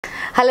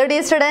Hello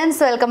dear students,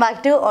 welcome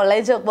back to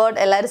online chalkboard.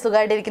 എല്ലാവരും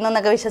സുഖമായിട്ടിരിക്കുന്നു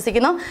എന്നൊക്കെ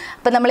വിശ്വസിക്കുന്നു.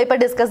 അപ്പോൾ നമ്മൾ ഇപ്പോൾ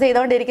ഡിസ്കസ്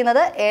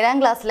ചെയ്തുകൊണ്ടിരിക്കുന്നത്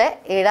 7ാം ക്ലാസ്സിലെ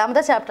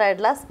 7ാമത്തെ ചാപ്റ്റർ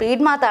ആയിട്ടുള്ള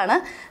സ്പീഡ് മാത്ത് ആണ്.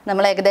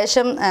 നമ്മൾ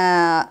ഏകദേശം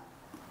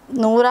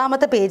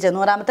 100ാമത്തെ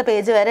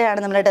പേജ് വരെയാണ്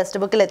നമ്മുടെ ടെക്സ്റ്റ്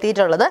ബുക്കിൽ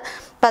എത്തിയിട്ടുള്ളത്.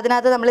 അപ്പോൾ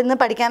അതിനകത്ത് നമ്മൾ ഇന്ന്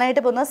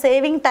പഠിക്കാനായിട്ട് പോകുന്ന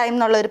സേവിങ് ടൈം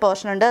എന്നുള്ള ഒരു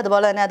പോർഷൻ ഉണ്ട്.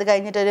 അതുപോലെ തന്നെ അത്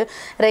കഴിഞ്ഞിട്ടൊരു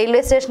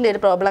റെയിൽവേ സ്റ്റേഷൻ്റെ ഒരു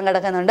പ്രോബ്ലം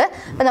കിടക്കുന്നുണ്ട്.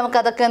 അപ്പോൾ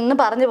നമുക്കതൊക്കെ ഒന്ന്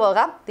പറഞ്ഞു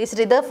പോകാം.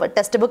 ടീച്ചർ ഇത്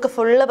ടെക്സ്റ്റ് ബുക്ക്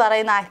ഫുള്ള്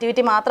പറയുന്ന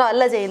ആക്ടിവിറ്റി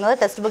മാത്രമല്ല ചെയ്യുന്നത്,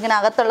 ടെക്സ്റ്റ്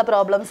ബുക്കിനകത്തുള്ള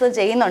പ്രോബ്ലംസ്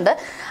ചെയ്യുന്നുണ്ട്.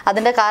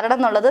 അതിൻ്റെ കാരണം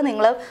എന്നുള്ളത്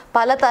നിങ്ങൾ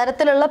പല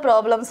തരത്തിലുള്ള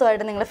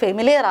പ്രോബ്ലംസുമായിട്ട് നിങ്ങൾ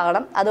ഫെമിലിയർ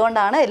ആകണം.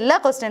 അതുകൊണ്ടാണ് എല്ലാ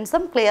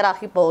ക്വസ്റ്റ്യൻസും ക്ലിയർ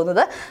ആക്കി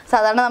പോകുന്നത്.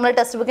 സാധാരണ നമ്മൾ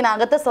ടെക്സ്റ്റ്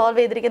ബുക്കിനകത്ത് സോൾവ്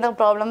ചെയ്തിരിക്കുന്ന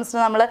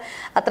പ്രോബ്ലംസിന് നമ്മൾ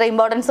അത്ര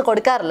ഇമ്പോർട്ടൻസ്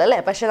കൊടുക്കാറില്ല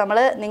അല്ലേ. പക്ഷേ നമ്മൾ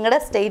നിങ്ങളുടെ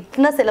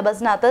സ്റ്റേറ്റിൻ്റെ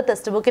സിലബസിനകത്ത്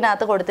ടെക്സ്റ്റ്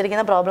ബുക്കിനകത്ത്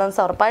കൊടുത്തിരിക്കുന്ന പ്രോബ്ലംസ്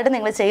ഉറപ്പായിട്ട്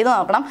നിങ്ങൾ ചെയ്തു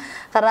നോക്കണം.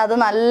 കാരണം അത്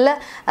നല്ല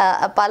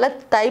പല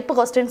ടൈപ്പ്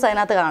ക്വസ്റ്റ്യൻസ്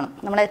അതിനകത്ത് കാണും.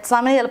 നമ്മുടെ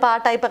എക്സാമിന് ചിലപ്പോൾ ആ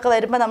ടൈപ്പൊക്കെ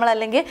വരുമ്പോൾ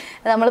നമ്മളല്ലെങ്കിൽ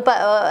നമ്മൾ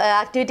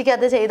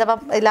ആക്ടിവിറ്റിക്കകത്ത് ചെയ്തപ്പം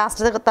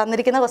ലാസ്റ്റ്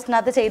തന്നിരിക്കുന്ന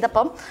ക്വസ്റ്റിനകത്ത്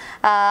ചെയ്തപ്പം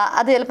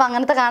അത് ചിലപ്പോൾ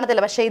അങ്ങനത്തെ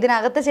കാണത്തില്ല. പക്ഷേ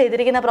ഇതിനകത്ത്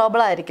ചെയ്തിരിക്കുന്ന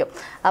പ്രോബ്ലം ആയിരിക്കും.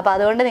 അപ്പോൾ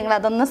അതുകൊണ്ട് നിങ്ങൾ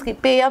അതൊന്നും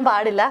സ്കിപ്പ് ചെയ്യാൻ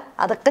പാടില്ല,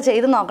 അതൊക്കെ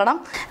ചെയ്ത് നോക്കണം.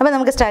 അപ്പോൾ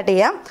നമുക്ക് സ്റ്റാർട്ട്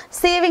ചെയ്യാം.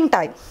 സേവിങ്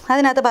ടൈം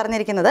അതിനകത്ത്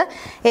പറഞ്ഞിരിക്കുന്നത്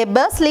A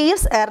bus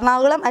leaves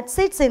Ernakulam at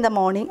 6 in the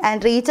morning and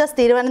reaches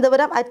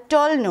Thiruvananthapuram at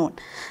 12 noon.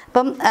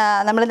 അപ്പം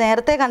നമ്മൾ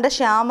നേരത്തെ കണ്ട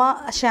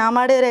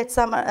ശ്യാമയുടെ ഒരു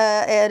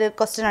ഒരു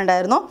ക്വസ്റ്റ്യൻ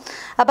ഉണ്ടായിരുന്നു.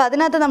 അപ്പോൾ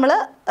അതിനകത്ത് നമ്മൾ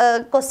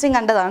ക്വസ്റ്റ്യൻ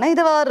കണ്ടതാണ്.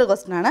 ഇത് വേറൊരു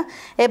ക്വസ്റ്റ്യനാണ്.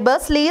 A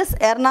bus leaves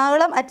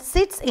Ernakulam at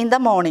 6 in the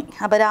morning.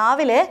 അപ്പോൾ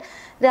രാവിലെ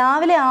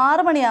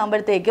 6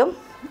 മണിയാകുമ്പോഴത്തേക്കും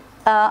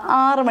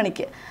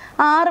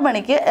 6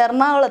 മണിക്ക്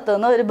എറണാകുളത്ത്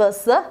നിന്ന് ഒരു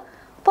bus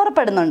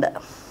പുറപ്പെടുന്നുണ്ട്.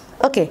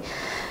 Okay.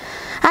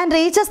 And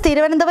reaches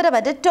Thiruvananthapuram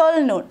at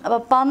 12 noon.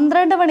 അപ്പോൾ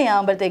 12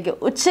 മണിയാകുമ്പോഴത്തേക്കും,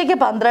 ഉച്ചയ്ക്ക്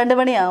 12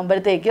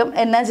 മണിയാകുമ്പോഴത്തേക്കും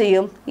എന്നാ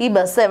ചെയ്യും? ഈ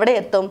ബസ് എവിടെ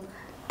എത്തും?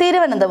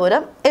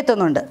 തിരുവനന്തപുരം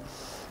എത്തുന്നുണ്ട്.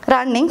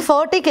 Running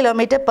 40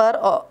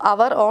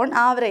 km/h on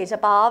average.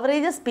 അപ്പോൾ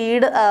ആവറേജ്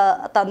സ്പീഡ്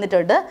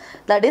തന്നിട്ടുണ്ട്.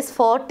 ദാറ്റ് ഈസ്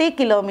 40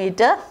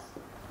 km/h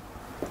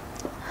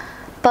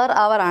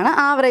ആണ്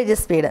average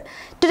speed.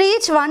 To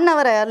reach 1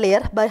 hour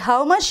earlier, by how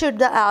much should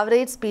the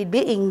average speed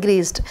be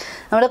increased?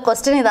 നമ്മുടെ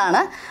ക്വസ്റ്റ്യൻ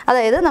ഇതാണ്.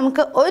 അതായത്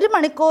നമുക്ക്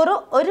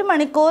ഒരു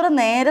മണിക്കൂർ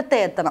നേരത്തെ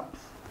എത്തണം.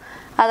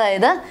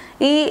 അതായത്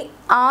ഈ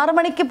 6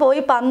 മണിക്ക് പോയി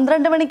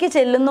 12 മണിക്ക്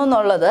ചെല്ലുന്നു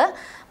എന്നുള്ളത്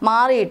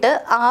മാറിയിട്ട്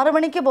 6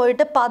 മണിക്ക്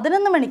പോയിട്ട്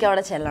 11 മണിക്ക്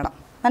അവിടെ ചെല്ലണം.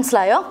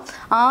 മനസ്സിലായോ?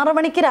 6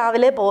 മണിക്ക്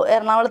രാവിലെ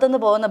എറണാകുളത്ത് നിന്ന്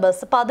പോകുന്ന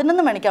ബസ്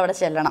 11 മണിക്ക് അവിടെ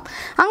ചെല്ലണം.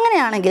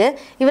 അങ്ങനെയാണെങ്കിൽ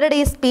ഇവരുടെ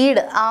ഈ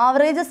സ്പീഡ്,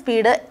 ആവറേജ്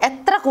സ്പീഡ്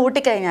എത്ര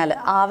കൂട്ടിക്കഴിഞ്ഞാൽ,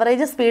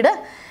 ആവറേജ് സ്പീഡ്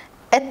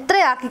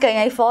എത്രയാക്കി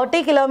കഴിഞ്ഞാൽ, ഈ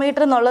 40 km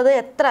എന്നുള്ളത്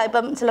എത്ര,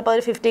 ഇപ്പം ചിലപ്പോൾ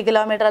ഒരു 50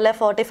 km അല്ലെ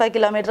 45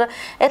 km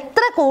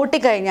എത്ര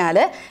കൂട്ടിക്കഴിഞ്ഞാൽ,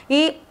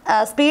 ഈ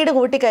സ്പീഡ്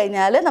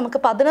കൂട്ടിക്കഴിഞ്ഞാൽ നമുക്ക്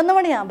 11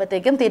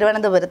 മണിയാകുമ്പോഴത്തേക്കും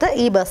തിരുവനന്തപുരത്ത്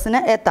ഈ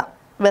ബസ്സിന് എത്താം.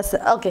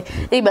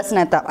 ഈ ബസ്സിന്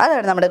എത്താം.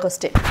 അതാണ് നമ്മുടെ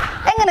ക്വസ്റ്റ്യൻ.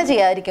 എങ്ങനെ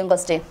ചെയ്യാമായിരിക്കും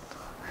ക്വസ്റ്റ്യൻ?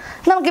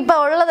 നമുക്കിപ്പോൾ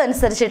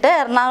ഉള്ളതനുസരിച്ചിട്ട്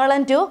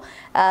Ernakulam to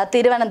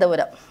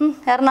Thiruvananthapuram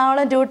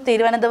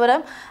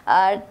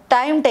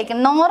time taken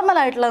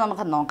നോർമലായിട്ടുള്ള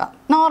നമുക്ക് നോക്കാം.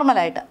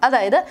 നോർമലായിട്ട്,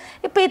 അതായത്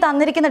ഇപ്പോൾ ഈ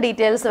തന്നിരിക്കുന്ന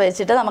ഡീറ്റെയിൽസ്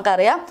വെച്ചിട്ട്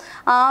നമുക്കറിയാം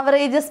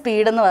ആവറേജ്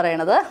സ്പീഡ് എന്ന്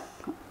പറയുന്നത്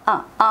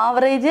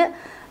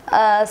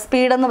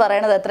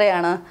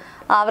എത്രയാണ്?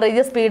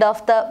 Average speed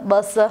of the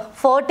bus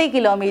 40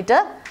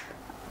 km/h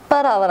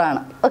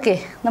ആണ്. ഓക്കെ,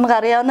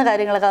 നമുക്കറിയാവുന്ന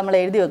കാര്യങ്ങളൊക്കെ നമ്മൾ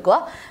എഴുതി വെക്കുക.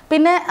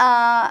 പിന്നെ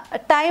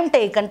ടൈം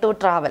ടേക്കൺ ടു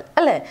ട്രാവൽ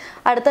അല്ലേ?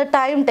 അടുത്ത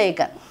time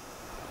taken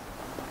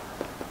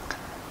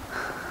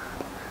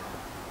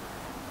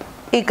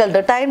equal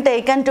to time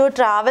taken to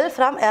travel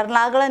from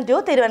Ernakulam to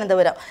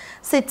Thiruvananthapuram.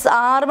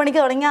 6 മണിക്ക്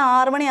തുടങ്ങി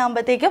 6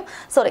 മണിയാകുമ്പോഴത്തേക്കും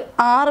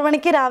 6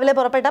 മണിക്ക് രാവിലെ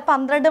പുറപ്പെട്ട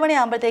 12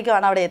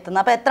 മണിയാകുമ്പോഴത്തേക്കുമാണ് അവിടെ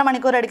എത്തുന്നത്. അപ്പോൾ എത്ര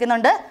മണിക്കൂർ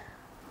എടുക്കുന്നുണ്ട്?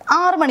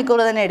 6 മണിക്കൂർ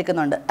തന്നെ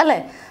എടുക്കുന്നുണ്ട് അല്ലേ?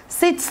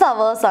 6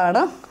 hours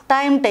ആണ്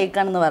ടൈം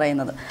ടേക്കൺ എന്ന്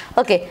പറയുന്നത്.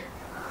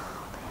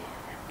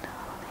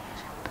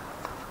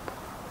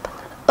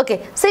 ഓക്കെ,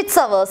 6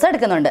 hours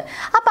എടുക്കുന്നുണ്ട്.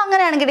 അപ്പോൾ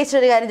അങ്ങനെയാണെങ്കിൽ ടീച്ചർ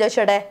ഒരു കാര്യം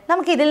ചോദിച്ചോട്ടെ,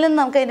 നമുക്ക് ഇതിൽ നിന്ന്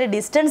നമുക്ക് അതിൻ്റെ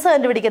distance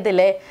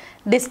കണ്ടുപിടിക്കത്തില്ലേ?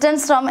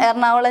 Distance from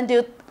Ernakulam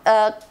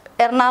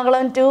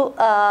to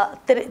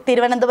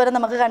Thiruvananthapuram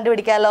നമുക്ക്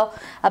കണ്ടുപിടിക്കാമല്ലോ.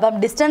 അപ്പം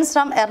distance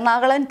from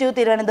Ernakulam to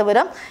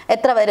Thiruvananthapuram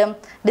എത്ര വരും?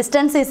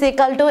 ഡിസ്റ്റൻസ് ഈസ്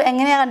ഈക്വൽ ടു,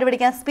 എങ്ങനെയാണ്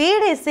കണ്ടുപിടിക്കുക?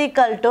 Speed is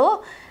equal to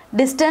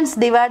distance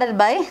divided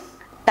by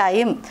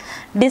time.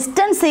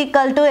 Distance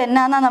equal to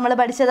എന്നാണ് നമ്മൾ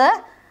പഠിച്ചത്?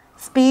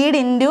 സ്പീഡ്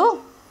ഇൻറ്റു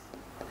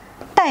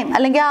ടൈം,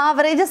 അല്ലെങ്കിൽ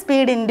ആവറേജ്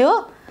സ്പീഡ് ഇൻറ്റു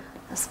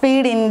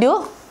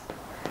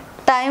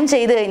ടൈം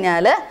ചെയ്ത്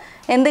കഴിഞ്ഞാൽ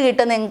എന്ത്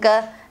കിട്ടും നിങ്ങൾക്ക്?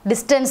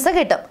 ഡിസ്റ്റൻസ്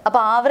കിട്ടും. അപ്പോൾ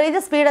ആവറേജ്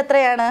സ്പീഡ്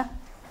എത്രയാണ്?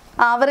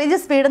 ആവറേജ്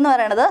സ്പീഡ് എന്ന്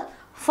പറയുന്നത്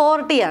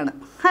 40 ആണ്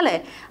അല്ലേ?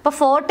 അപ്പോൾ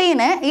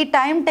 40ന് ഈ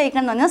ടൈം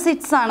ടേക്കൺ എന്ന് പറഞ്ഞാൽ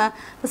 6 ആണ്.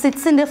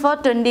 6 × 4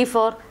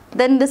 24,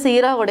 ദെൻ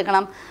 0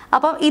 കൊടുക്കണം.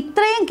 അപ്പം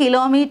ഇത്രയും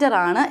കിലോമീറ്റർ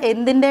ആണ്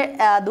എന്തിൻ്റെ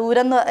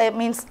ദൂരം,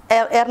 മീൻസ്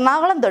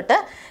എറണാകുളം തൊട്ട്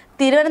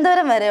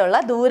തിരുവനന്തപുരം വരെയുള്ള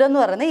ദൂരം എന്ന്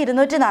പറയുന്നത്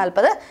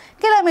 240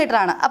 കിലോമീറ്റർ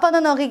ആണ്. അപ്പോൾ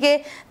ഒന്ന് നോക്കിക്കേ,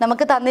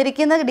 നമുക്ക്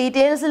തന്നിരിക്കുന്ന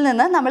ഡീറ്റെയിൽസിൽ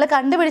നിന്ന് നമ്മൾ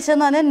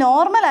കണ്ടുപിടിച്ചതെന്ന് പറഞ്ഞാൽ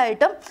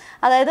നോർമലായിട്ടും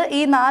അതായത്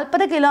ഈ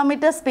 40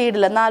 കിലോമീറ്റർ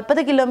സ്പീഡിൽ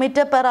 40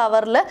 കിലോമീറ്റർ പെർ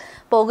അവറിൽ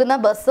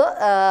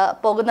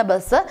പോകുന്ന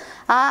ബസ്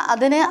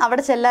അതിന്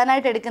അവിടെ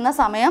ചെല്ലാനായിട്ട് എടുക്കുന്ന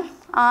സമയം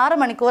 6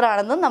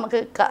 മണിക്കൂറാണെന്നും നമുക്ക്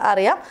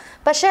അറിയാം.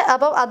 പക്ഷേ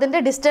അപ്പം അതിൻ്റെ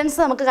ഡിസ്റ്റൻസ്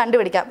നമുക്ക്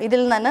കണ്ടുപിടിക്കാം.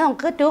 ഇതിൽ നിന്ന്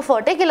നമുക്ക്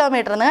 240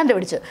 കിലോമീറ്റർ എന്ന്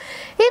കണ്ടുപിടിച്ചു.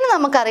 ഇനി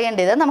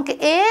നമുക്കറിയേണ്ടത് നമുക്ക്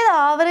ഏത്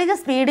ആവറേജ്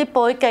സ്പീഡിൽ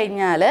പോയി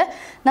കഴിഞ്ഞാൽ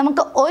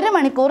നമുക്ക് 1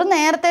 മണിക്കൂർ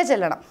നേരത്തെ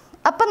ചെല്ലണം.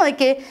 അപ്പം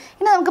നോക്കിയേ,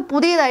 ഇനി നമുക്ക്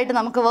പുതിയതായിട്ട്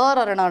നമുക്ക്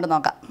വേറൊരെണ്ണോട്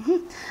നോക്കാം.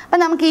 അപ്പം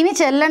നമുക്ക് ഇനി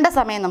ചെല്ലേണ്ട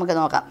സമയം നമുക്ക്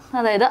നോക്കാം.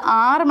 അതായത്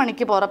 6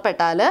 മണിക്ക്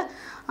പുറപ്പെട്ടാൽ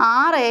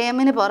 6 AM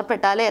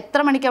പുറപ്പെട്ടാൽ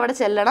എത്ര മണിക്ക് അവിടെ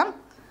ചെല്ലണം?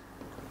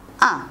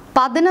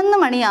 11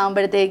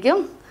 മണിയാകുമ്പോഴത്തേക്കും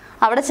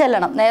അവിടെ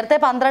ചെല്ലണം. നേരത്തെ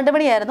 12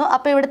 മണിയായിരുന്നു.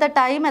 അപ്പോൾ ഇവിടുത്തെ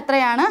ടൈം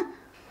എത്രയാണ്?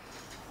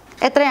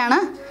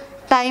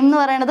 ടൈം എന്ന്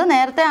പറയുന്നത്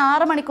നേരത്തെ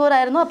 6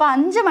 മണിക്കൂറായിരുന്നു. അപ്പോൾ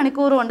 5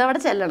 മണിക്കൂർ കൊണ്ട്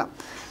അവിടെ ചെല്ലണം.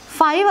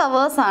 5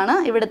 hours ആണ്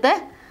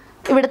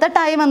ഇവിടുത്തെ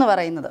ടൈം എന്ന്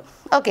പറയുന്നത്.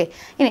 ഓക്കെ,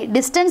 ഇനി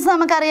ഡിസ്റ്റൻസ്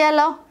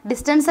നമുക്കറിയാമല്ലോ.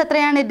 ഡിസ്റ്റൻസ്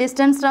എത്രയാണ്?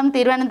 Distance from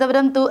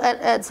Thiruvananthapuram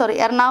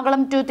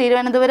Ernakulam to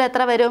Thiruvananthapuram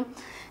എത്ര വരും?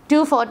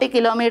 240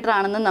 കിലോമീറ്റർ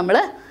ആണെന്ന് നമ്മൾ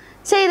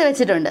ചെയ്ത്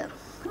വെച്ചിട്ടുണ്ട്.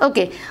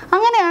 ഓക്കെ,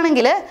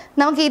 അങ്ങനെയാണെങ്കിൽ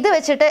നമുക്ക് ഇത്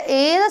വെച്ചിട്ട്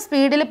ഏത്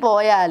സ്പീഡിൽ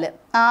പോയാൽ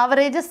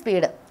ആവറേജ്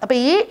സ്പീഡ്, അപ്പോൾ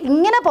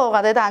ഇങ്ങനെ പോകും.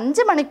 അതായത്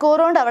 5 മണിക്കൂർ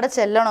കൊണ്ട് അവിടെ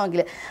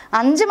ചെല്ലണമെങ്കിൽ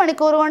 5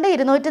 മണിക്കൂർ കൊണ്ട്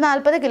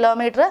 240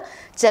 കിലോമീറ്റർ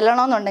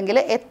ചെല്ലണമെന്നുണ്ടെങ്കിൽ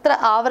എത്ര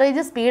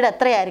ആവറേജ് സ്പീഡ്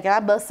എത്രയായിരിക്കണം?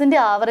 ആ ബസ്സിൻ്റെ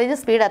ആവറേജ്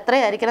സ്പീഡ്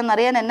എത്രയായിരിക്കണം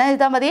എന്നറിയാൻ എന്നാ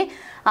എഴുതാൻ മതി?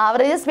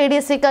 Average speed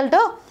is equal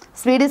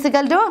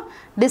to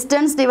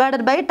distance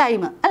divided by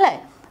time അല്ലേ?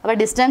 അപ്പോൾ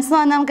ഡിസ്റ്റൻസ് എന്ന്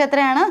പറഞ്ഞാൽ നമുക്ക്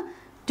എത്രയാണ്?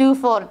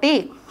 240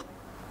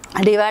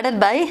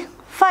 divided by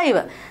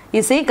 5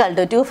 is equal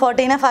to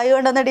 240നെ 5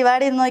 കൊണ്ടൊന്ന്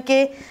ഡിവൈഡ് ചെയ്ത്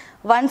നോക്കിയേ.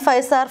 1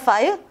 5s are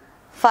 5.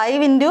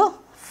 5 into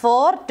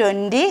 4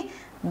 20.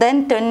 ദെൻ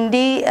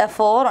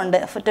 24 ഉണ്ട്.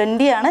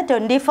 20 ആണ്,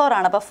 24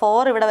 ആണ്. അപ്പോൾ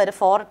 4 ഇവിടെ വരും,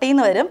 40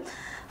 എന്ന് വരും.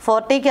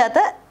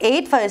 40ക്കകത്ത്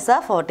 8 5s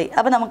are 40.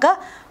 അപ്പോൾ നമുക്ക്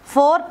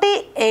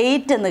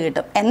 48 എന്ന്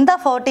കിട്ടും. എന്താ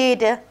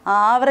 48?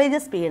 ആവറേജ്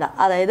സ്പീഡാണ്,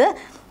 അതായത്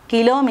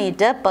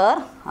കിലോമീറ്റർ പെർ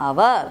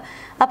അവർ.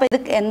 അപ്പോൾ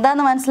ഇത്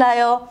എന്താണെന്ന്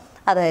മനസ്സിലായോ?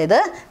 അതായത്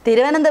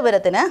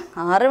തിരുവനന്തപുരത്തിന്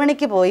 6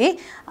 മണിക്ക് പോയി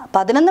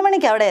 11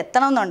 മണിക്ക് അവിടെ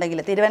എത്തണമെന്നുണ്ടെങ്കിൽ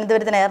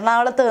തിരുവനന്തപുരത്തിന്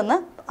എറണാകുളത്ത് നിന്ന്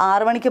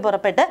 6 മണിക്ക്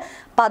പുറപ്പെട്ട്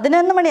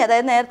 11 മണി,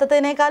 അതായത്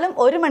നേരത്തേനേക്കാളും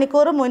 1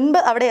 മണിക്കൂർ മുൻപ്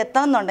അവിടെ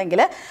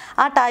എത്തണമെന്നുണ്ടെങ്കിൽ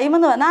ആ ടൈം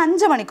എന്ന് പറഞ്ഞാൽ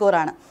 5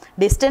 മണിക്കൂറാണ്.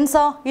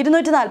 ഡിസ്റ്റൻസോ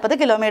 240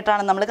 കിലോമീറ്റർ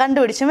ആണ് നമ്മൾ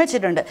കണ്ടുപിടിച്ചും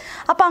വെച്ചിട്ടുണ്ട്.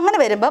 അപ്പോൾ അങ്ങനെ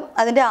വരുമ്പം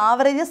അതിൻ്റെ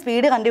ആവറേജ്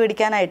സ്പീഡ്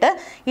കണ്ടുപിടിക്കാനായിട്ട്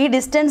ഈ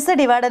ഡിസ്റ്റൻസ്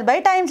ഡിവൈഡഡ് ബൈ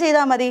ടൈം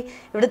ചെയ്താൽ മതി.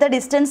 ഇവിടുത്തെ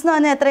ഡിസ്റ്റൻസ് എന്ന്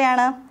പറഞ്ഞാൽ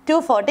എത്രയാണ്?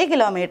 240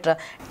 കിലോമീറ്റർ.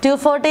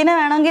 240നെ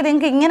വേണമെങ്കിൽ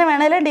നിങ്ങൾക്ക് ഇങ്ങനെ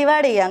വേണമെങ്കിലും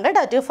ഡിവൈഡ് ചെയ്യാം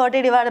കേട്ടോ.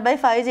 240 ഡിവൈഡ് ബൈ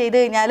 5 ചെയ്ത്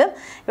കഴിഞ്ഞാലും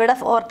ഇവിടെ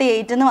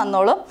 48 എന്ന്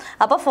വന്നോളും.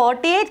 അപ്പോൾ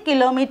 48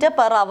 കിലോമീറ്റർ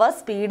പെർ അവർ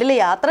സ്പീഡിൽ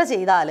യാത്ര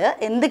ചെയ്താൽ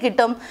എന്ത്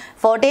കിട്ടും?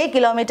 48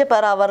 കിലോമീറ്റർ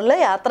പെർ അവറിൽ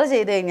യാത്ര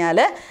ചെയ്ത് കഴിഞ്ഞാൽ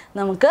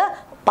നമുക്ക്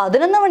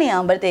 11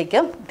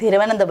 മണിയാകുമ്പോഴത്തേക്കും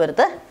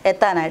തിരുവനന്തപുരത്ത്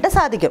എത്താനായിട്ട്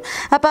സാധിക്കും.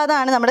 അപ്പോൾ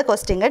അതാണ് നമ്മുടെ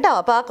ക്വസ്റ്റ്യൻ കേട്ടോ.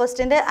 അപ്പോൾ ആ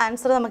ക്വസ്റ്റ്യൻ്റെ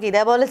ആൻസർ നമുക്ക്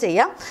ഇതേപോലെ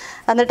ചെയ്യാം.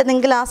 എന്നിട്ട്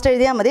നിങ്ങൾക്ക് ലാസ്റ്റ്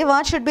എഴുതിയാൽ മതി.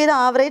 What should be the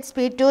average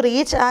speed to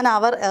reach an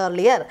hour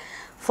earlier?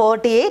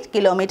 48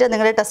 kilometre.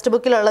 നിങ്ങളുടെ ടെക്സ്റ്റ്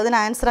ബുക്കിലുള്ളതിന്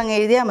ആൻസർ അങ്ങ്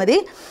എഴുതിയാൽ മതി.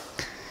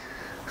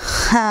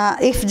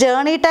 If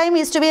journey time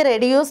is to be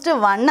reduced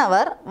 1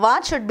 hour,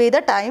 what should be the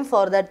time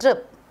for the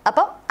trip?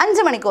 അപ്പം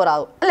 5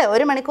 മണിക്കൂറാവും അല്ലേ?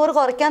 1 മണിക്കൂർ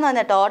കുറയ്ക്കാമെന്ന്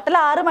പറഞ്ഞാൽ ടോട്ടൽ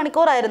 6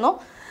 മണിക്കൂറായിരുന്നു.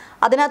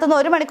 അതിനകത്തുനിന്ന്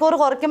 1 മണിക്കൂർ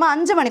കുറയ്ക്കുമ്പോൾ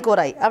 5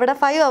 മണിക്കൂറായി. അവിടെ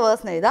 5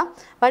 hours എന്ന് എഴുതാം.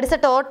 What is A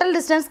total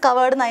distance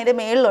covered എന്ന് അതിൻ്റെ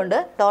മേളിലുണ്ട്.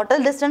 ടോട്ടൽ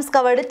ഡിസ്റ്റൻസ്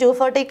കവേർഡ്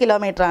 240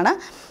 കിലോമീറ്റർ ആണ്.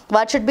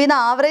 What should be the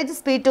average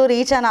speed to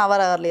reach an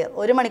hour earlier?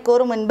 1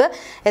 മണിക്കൂർ മുൻപ്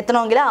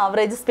എത്തണമെങ്കിൽ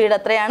ആവറേജ് സ്പീഡ്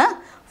എത്രയാണ്?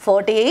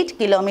 48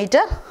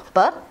 കിലോമീറ്റർ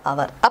പെർ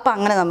അവർ. അപ്പോൾ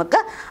അങ്ങനെ നമുക്ക്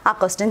ആ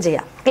ക്വസ്റ്റ്യൻ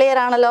ചെയ്യാം. ക്ലിയർ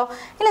ആണല്ലോ?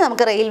 ഇനി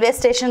നമുക്ക് റെയിൽവേ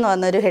സ്റ്റേഷൻ എന്ന്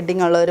പറഞ്ഞൊരു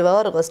ഹെഡിങ് ഉള്ള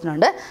വേറൊരു ക്വസ്റ്റ്യൻ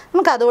ഉണ്ട്.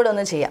 നമുക്ക് അതുകൂടെ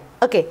ഒന്ന് ചെയ്യാം.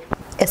 Okay,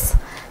 yes.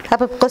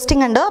 അപ്പോൾ ക്വസ്റ്റ്യൻ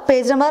കണ്ടോ?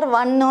 പേജ് നമ്പർ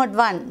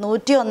 101,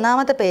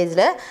 101ാമത്തെ പേജിൽ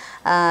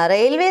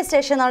റെയിൽവേ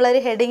സ്റ്റേഷൻ എന്നുള്ളൊരു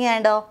ഹെഡിങ്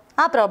കണ്ടോ?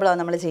 ആ പ്രോബ്ലമാണ്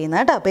നമ്മൾ ചെയ്യുന്നത്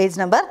കേട്ടോ. പേജ്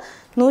നമ്പർ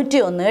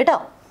 101 കേട്ടോ.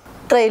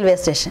 Railway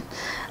station.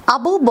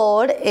 Abu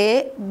board A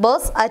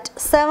bus at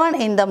 7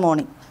 in the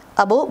morning.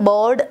 Abu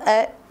board A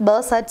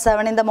bus at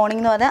 7 in the morning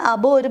എന്ന് പറഞ്ഞാൽ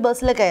അബു ഒരു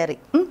ബസ്സിൽ കയറി.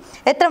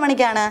 എത്ര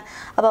മണിക്കാണ്?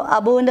 അപ്പം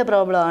അബുവിൻ്റെ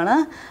പ്രോബ്ലമാണ്.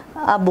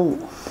 അബു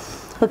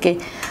ഓക്കെ.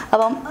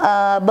 അപ്പം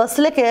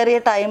ബസ്സിൽ കയറിയ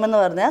ടൈം എന്ന്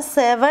പറഞ്ഞാൽ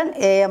 7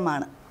 AM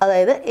ആണ്.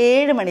 അതായത്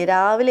 7 മണി,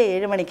 രാവിലെ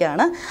 7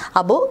 മണിക്കാണ്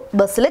അബു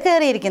ബസ്സിൽ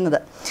കയറിയിരിക്കുന്നത്.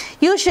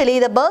 Usually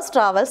the bus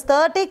travels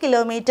 30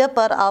 kilometre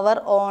per hour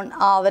on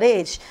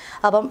average.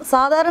 അപ്പം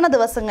സാധാരണ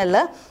ദിവസങ്ങളിൽ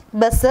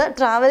ബസ്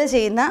ട്രാവൽ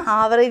ചെയ്യുന്ന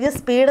ആവറേജ്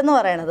സ്പീഡ് എന്ന്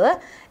പറയുന്നത്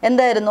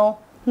എന്തായിരുന്നു?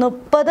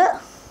 30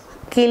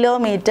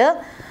 കിലോമീറ്റർ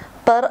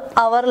പെർ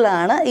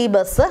അവറിലാണ് ഈ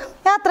ബസ്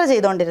യാത്ര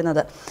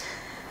ചെയ്തുകൊണ്ടിരുന്നത്.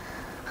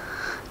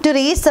 To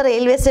reach the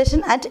railway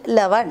station at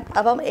 11.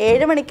 അപ്പം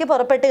 7 മണിക്ക്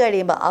പുറപ്പെട്ട്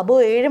കഴിയുമ്പോൾ അബു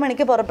 7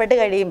 മണിക്ക് പുറപ്പെട്ട്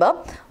കഴിയുമ്പോൾ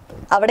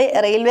അവിടെ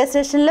റെയിൽവേ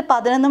സ്റ്റേഷനിൽ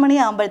 11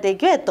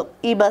 മണിയാകുമ്പോഴത്തേക്കും എത്തും.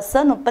 ഈ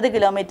ബസ് 30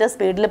 കിലോമീറ്റർ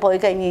സ്പീഡിൽ പോയി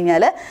കഴിഞ്ഞ്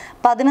കഴിഞ്ഞാൽ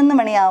 11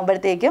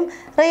 മണിയാകുമ്പോഴത്തേക്കും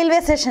റെയിൽവേ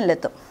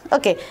സ്റ്റേഷനിലെത്തും.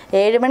 ഓക്കെ,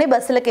 7 മണി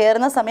ബസ്സിൽ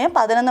കയറുന്ന സമയം,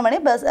 11 മണി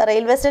ബസ്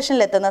റെയിൽവേ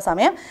സ്റ്റേഷനിലെത്തുന്ന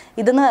സമയം.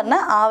 ഇതെന്ന്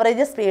പറഞ്ഞാൽ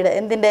ആവറേജ് സ്പീഡ്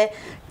എന്തിൻ്റെ?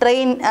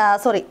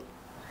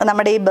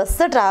 നമ്മുടെ ഈ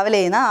ബസ് ട്രാവൽ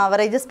ചെയ്യുന്ന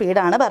ആവറേജ്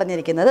സ്പീഡാണ്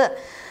പറഞ്ഞിരിക്കുന്നത്.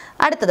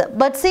 അടുത്തത്,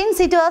 but since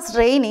it was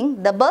raining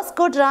the bus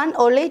could run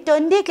only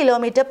 20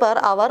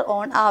 km/h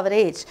on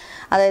average.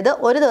 അതായത്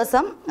ഒരു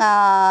ദിവസം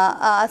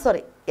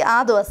ആ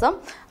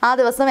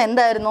ദിവസം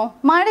എന്തായിരുന്നു?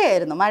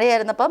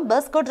 മഴയായിരുന്നപ്പം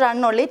bus could run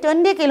only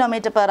 20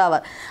 km/h.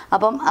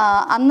 അപ്പം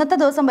അന്നത്തെ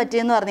ദിവസം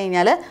പറ്റിയെന്ന് പറഞ്ഞു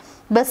കഴിഞ്ഞാൽ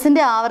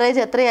ബസ്സിൻ്റെ ആവറേജ്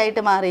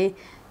എത്രയായിട്ട് മാറി?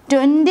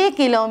 20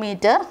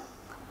 km/h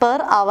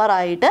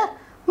ആയിട്ട്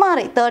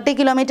മാറി. 30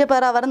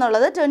 km/h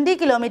എന്നുള്ളത് 20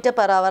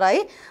 km/h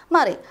ആയി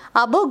മാറി.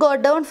 Abu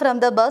got down from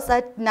the bus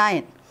at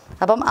 9.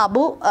 അപ്പം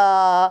അബു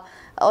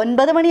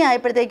 9 മണി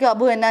ആയപ്പോഴത്തേക്കും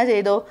അബു എന്നാ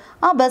ചെയ്തു?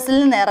 ആ ബസ്സിൽ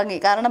നിന്ന് ഇറങ്ങി.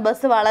 കാരണം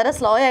ബസ് വളരെ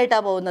സ്ലോ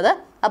ആയിട്ടാണ് പോകുന്നത്.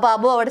 അപ്പോൾ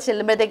അബു അവിടെ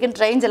ചെല്ലുമ്പോഴത്തേക്കും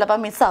ട്രെയിൻ ചിലപ്പോൾ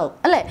മിസ്സാവും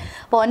അല്ലേ.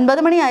 അപ്പോൾ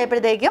 9 മണി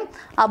ആയപ്പോഴത്തേക്കും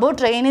അബു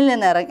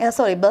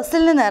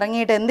ബസ്സിൽ നിന്ന്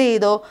ഇറങ്ങിയിട്ട് എന്ത്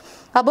ചെയ്തു?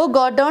 Abu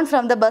got down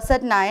from the bus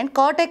at 9,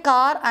 coat A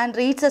car and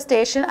reach A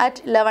station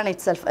at 11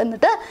 itself.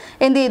 എന്നിട്ട്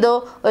എന്ത് ചെയ്തു?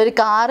 ഒരു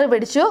കാറ്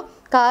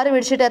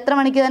പിടിച്ചിട്ട് എത്ര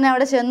മണിക്ക് തന്നെ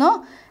അവിടെ ചെന്നു?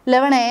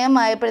 11 AM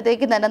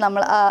ആയപ്പോഴത്തേക്കും തന്നെ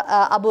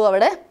അബു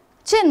അവിടെ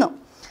ചെന്നു.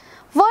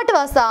 What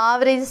was the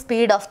average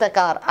speed of the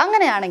car?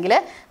 അങ്ങനെയാണെങ്കിൽ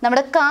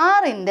നമ്മുടെ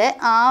കാറിൻ്റെ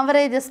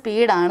ആവറേജ്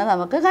സ്പീഡാണ്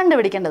നമുക്ക്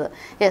കണ്ടുപിടിക്കേണ്ടത്.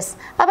 യെസ്,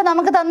 അപ്പോൾ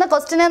നമുക്ക് തന്ന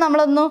ക്വസ്റ്റിനെ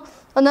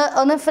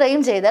നമ്മളൊന്ന് ഫ്രെയിം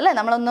ചെയ്തല്ലേ,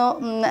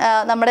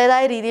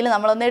 നമ്മുടേതായ രീതിയിൽ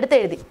നമ്മളൊന്ന്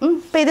എടുത്തെഴുതി.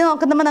 അപ്പോൾ ഇത്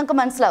നോക്കുമ്പോൾ നമുക്ക്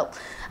മനസ്സിലാവും.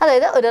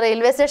 അതായത് ഒരു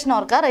റെയിൽവേ സ്റ്റേഷൻ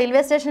ഓർക്കുക.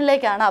 റെയിൽവേ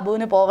സ്റ്റേഷനിലേക്കാണ്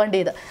അബുവിന്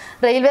പോകേണ്ടത്.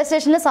 റെയിൽവേ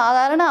സ്റ്റേഷനിൽ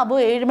സാധാരണ അബു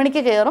 7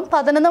 മണിക്ക് കയറും,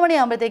 11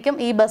 മണിയാകുമ്പോഴത്തേക്കും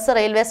ഈ ബസ്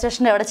റെയിൽവേ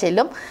സ്റ്റേഷൻ്റെ അവിടെ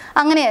ചെല്ലും.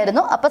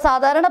 അങ്ങനെയായിരുന്നു. അപ്പോൾ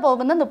സാധാരണ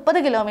പോകുന്നത്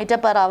 30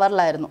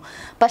 km/h.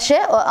 പക്ഷേ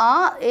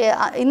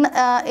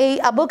ഈ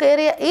അബു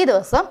കയറിയ ഈ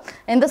ദിവസം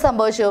എന്ത്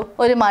സംഭവിച്ചു?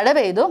 ഒരു മഴ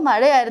പെയ്തു.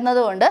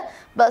 മഴയായിരുന്നതുകൊണ്ട്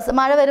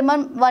മഴ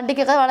വരുമ്പം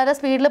വണ്ടിക്കൊക്കെ വളരെ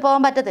സ്പീഡിൽ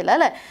പോകാൻ പറ്റത്തില്ല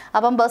അല്ലേ.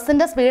 അപ്പം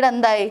ബസ്സിൻ്റെ സ്പീഡ്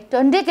എന്തായി?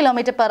 20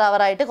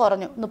 km/h ആയിട്ട്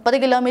കുറഞ്ഞു. 30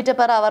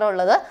 km/h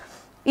ഉള്ളത്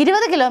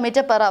 20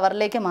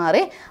 km/h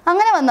മാറി.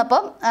 അങ്ങനെ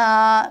വന്നപ്പം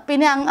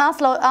പിന്നെ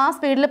ആ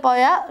സ്പീഡിൽ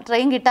പോയ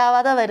ട്രെയിൻ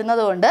കിട്ടാവാതെ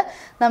വരുന്നതുകൊണ്ട്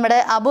നമ്മുടെ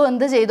അബു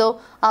എന്ത് ചെയ്തു?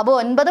 അബു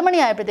 9 മണി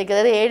ആയപ്പോഴത്തേക്ക്,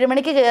 അതായത് 7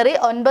 മണിക്ക് കയറി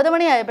 9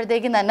 മണി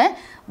ആയപ്പോഴത്തേക്കും തന്നെ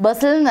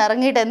ബസ്സിൽ നിന്ന്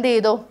ഇറങ്ങിയിട്ട് എന്ത്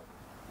ചെയ്തു?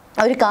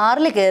 ഒരു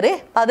കാറിൽ കയറി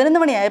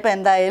 11 മണിയായപ്പോൾ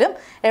എന്തായാലും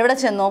എവിടെ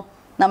ചെന്നു?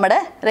 നമ്മുടെ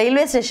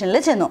റെയിൽവേ സ്റ്റേഷനിൽ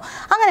ചെന്നു.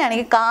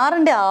 അങ്ങനെയാണെങ്കിൽ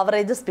കാറിൻ്റെ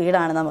ആവറേജ്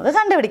സ്പീഡാണ് നമുക്ക്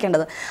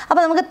കണ്ടുപിടിക്കേണ്ടത്.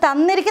 അപ്പോൾ നമുക്ക്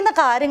തന്നിരിക്കുന്ന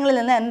കാര്യങ്ങളിൽ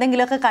നിന്ന്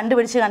എന്തെങ്കിലുമൊക്കെ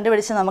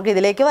കണ്ടുപിടിച്ച് നമുക്ക്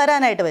ഇതിലേക്ക്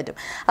വരാനായിട്ട് പറ്റും.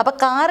 അപ്പോൾ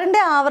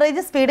കാറിൻ്റെ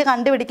ആവറേജ് സ്പീഡ്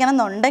കണ്ടുപിടിക്കണം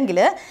എന്നുണ്ടെങ്കിൽ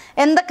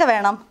എന്തൊക്കെ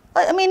വേണം?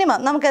 മിനിമം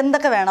നമുക്ക്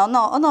എന്തൊക്കെ വേണം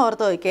ഒന്ന്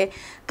ഓർത്ത് നോക്കിയേ.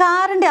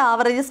 കാറിൻ്റെ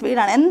ആവറേജ്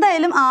സ്പീഡാണ്.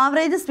 എന്തായാലും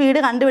ആവറേജ് സ്പീഡ്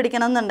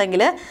കണ്ടുപിടിക്കണം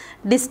എന്നുണ്ടെങ്കിൽ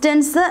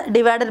ഡിസ്റ്റൻസ്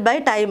ഡിവൈഡഡ് ബൈ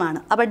ടൈമാണ്.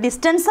 അപ്പോൾ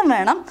ഡിസ്റ്റൻസും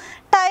വേണം,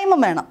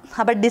 ടൈമും വേണം.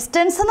 അപ്പോൾ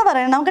ഡിസ്റ്റൻസ് എന്ന്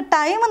പറയുന്നത് നമുക്ക്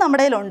ടൈം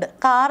നമ്മുടെ കയ്യിലുണ്ട്.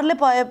 കാറിൽ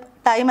പോയ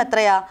ടൈം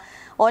എത്രയാ?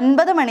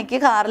 9 മണിക്ക്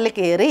കാറിൽ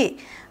കയറി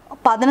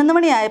 11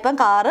 മണിയായപ്പം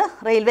കാറ്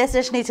റെയിൽവേ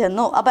സ്റ്റേഷനിൽ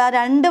ചെന്നു. അപ്പോൾ ആ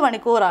 2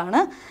 മണിക്കൂറാണ്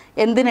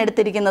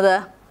എന്തിനെടുത്തിരിക്കുന്നത്?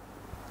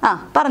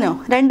 പറഞ്ഞോ,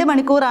 2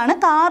 മണിക്കൂറാണ്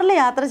കാറിൽ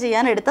യാത്ര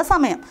ചെയ്യാൻ എടുത്ത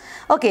സമയം.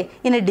 ഓക്കെ,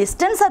 ഇനി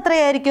ഡിസ്റ്റൻസ്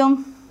എത്രയായിരിക്കും?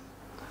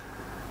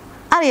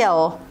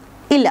 അറിയാവോ?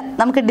 ഇല്ല,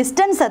 നമുക്ക്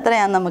ഡിസ്റ്റൻസ്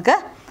എത്രയാണെന്ന് നമുക്ക്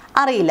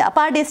അറിയില്ല.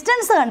 അപ്പോൾ ആ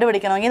ഡിസ്റ്റൻസ്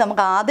കണ്ടുപിടിക്കണമെങ്കിൽ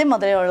നമുക്ക് ആദ്യം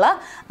മുതലേ ഉള്ള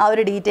ആ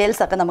ഒരു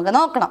ഡീറ്റെയിൽസ് ഒക്കെ നമുക്ക്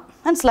നോക്കണം.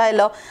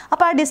 മനസ്സിലായല്ലോ?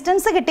 അപ്പോൾ ആ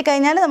ഡിസ്റ്റൻസ്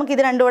കിട്ടിക്കഴിഞ്ഞാൽ നമുക്ക്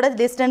ഇത് രണ്ടും കൂടെ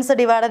ഡിസ്റ്റൻസ്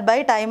ഡിവൈഡഡ് ബൈ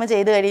ടൈം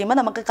ചെയ്ത് കഴിയുമ്പോൾ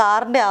നമുക്ക്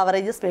കാറിൻ്റെ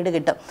ആവറേജ് സ്പീഡ്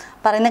കിട്ടും.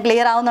 പറയുന്നത്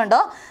ക്ലിയർ ആവുന്നുണ്ടോ?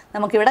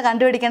 നമുക്കിവിടെ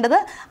കണ്ടുപിടിക്കേണ്ടത്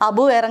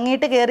അബു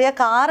ഇറങ്ങിയിട്ട് കയറിയ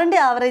കാറിൻ്റെ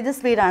ആവറേജ്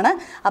സ്പീഡാണ്.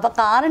 അപ്പോൾ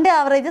കാറിൻ്റെ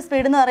ആവറേജ്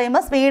സ്പീഡ് എന്ന്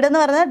പറയുമ്പോൾ സ്പീഡ്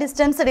എന്ന് പറയുന്നത്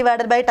ഡിസ്റ്റൻസ്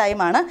ഡിവൈഡഡ് ബൈ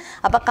ടൈമാണ്.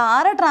 അപ്പോൾ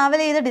കാറ്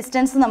ട്രാവൽ ചെയ്ത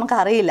ഡിസ്റ്റൻസ്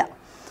നമുക്കറിയില്ല.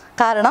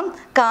 കാരണം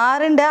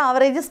കാറിൻ്റെ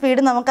ആവറേജ്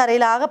സ്പീഡ്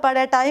നമുക്കറിയില്ല.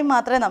 ആകെപ്പാടെ ടൈം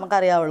മാത്രമേ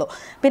നമുക്കറിയാവുള്ളൂ.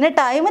 പിന്നെ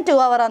ടൈം 2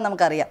 hours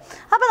നമുക്കറിയാം.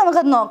 അപ്പോൾ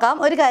നമുക്കത് നോക്കാം.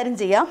 ഒരു കാര്യം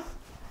ചെയ്യാം.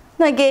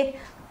 നോക്കിയേ,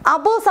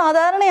 അബു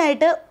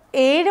സാധാരണയായിട്ട്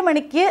 7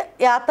 മണിക്ക്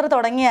യാത്ര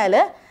തുടങ്ങിയാൽ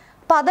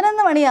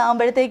 11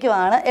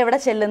 മണിയാകുമ്പോഴത്തേക്കുമാണ്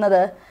എവിടെ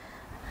ചെല്ലുന്നത്?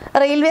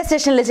 റെയിൽവേ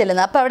സ്റ്റേഷനിൽ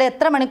ചെല്ലുന്നത്. അപ്പോൾ അവിടെ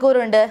എത്ര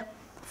മണിക്കൂറുണ്ട്?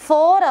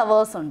 4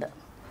 hours ഉണ്ട്.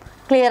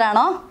 ക്ലിയർ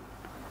ആണോ?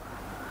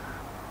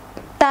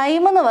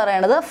 ടൈം എന്ന്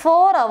പറയുന്നത്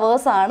 4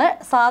 hours ആണ്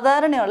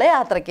സാധാരണയുള്ള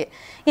യാത്രയ്ക്ക്.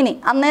 ഇനി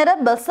അന്നേരം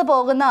ബസ്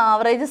പോകുന്ന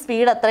ആവറേജ്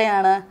സ്പീഡ്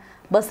എത്രയാണ്?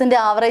 ബസ്സിൻ്റെ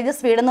ആവറേജ്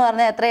സ്പീഡ് എന്ന്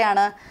പറഞ്ഞാൽ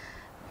എത്രയാണ്?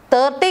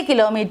 30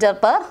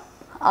 km/h.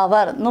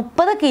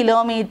 30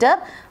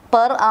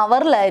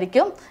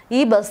 km/h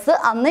ഈ ബസ്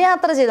അന്ന്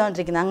യാത്ര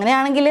ചെയ്തുകൊണ്ടിരിക്കുന്നത്.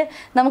 അങ്ങനെയാണെങ്കിൽ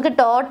നമുക്ക്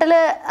ടോട്ടൽ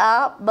ആ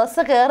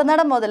ബസ്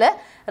കയറുന്നിടം മുതൽ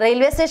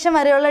റെയിൽവേ സ്റ്റേഷൻ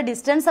വരെയുള്ള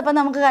ഡിസ്റ്റൻസ് അപ്പം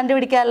നമുക്ക്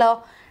കണ്ടുപിടിക്കാമല്ലോ.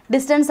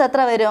 ഡിസ്റ്റൻസ്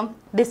എത്ര വരും?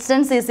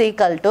 ഡിസ്റ്റൻസ് ഈസ്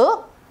ഈക്വൽ ടു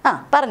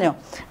പറഞ്ഞോ,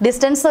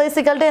 ഡിസ്റ്റൻസ് ഈസ്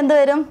ഈക്വൽ ടു എന്ത്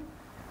വരും?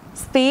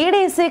 Speed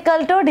is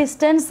equal to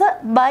distance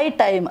by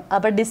time.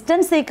 അപ്പോൾ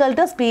distance equal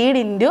to speed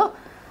into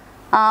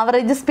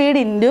average speed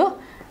into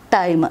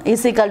time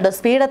is equal to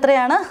speed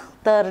എത്രയാണ്?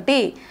 30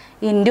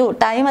 ഇൻറ്റു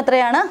ടൈം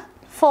എത്രയാണ്?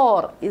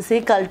 4 is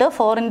equal to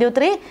 4 ×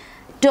 3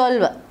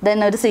 12.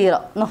 Then ഒരു 0.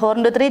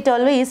 4 × 3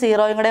 12. ഈ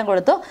 0യും കൂടെയും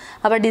കൊടുത്തു.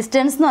 അപ്പോൾ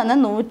ഡിസ്റ്റൻസ് എന്ന്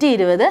പറഞ്ഞാൽ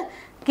 120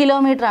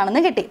 km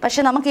ആണെന്ന് കിട്ടി.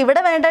 പക്ഷെ നമുക്ക്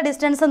ഇവിടെ വേണ്ട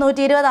ഡിസ്റ്റൻസ്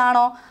 120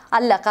 ആണോ?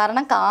 അല്ല.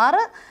 കാരണം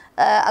കാറ്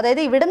അതായത്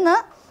ഇവിടുന്ന്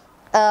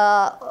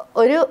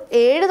ഒരു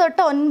 7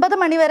 തൊട്ട് 9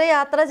 മണി വരെ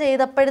യാത്ര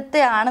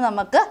ചെയ്തപ്പോഴത്തെയാണ്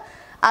നമുക്ക്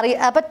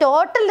അപ്പോൾ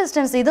ടോട്ടൽ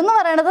ഡിസ്റ്റൻസ് ഇതെന്ന്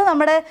പറയുന്നത്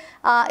നമ്മുടെ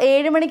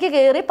 7 മണിക്ക്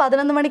കയറി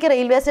 11 മണിക്ക്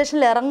റെയിൽവേ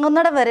സ്റ്റേഷനിൽ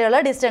ഇറങ്ങുന്നിടം വരെയുള്ള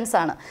ഡിസ്റ്റൻസ്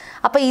ആണ്.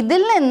 അപ്പോൾ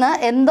ഇതിൽ നിന്ന്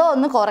എന്തോ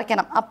ഒന്ന്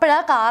കുറയ്ക്കണം.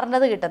 അപ്പോഴാണ്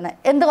കാറിൻ്റെത് കിട്ടുന്നത്.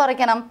 എന്ത്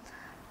കുറയ്ക്കണം?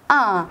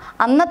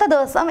 അന്നത്തെ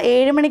ദിവസം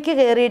 7 മണിക്ക്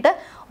കയറിയിട്ട്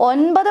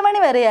 9 മണി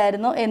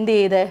വരെയായിരുന്നു എന്ത്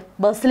ചെയ്തേ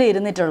ബസ്സിൽ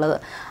ഇരുന്നിട്ടുള്ളത്.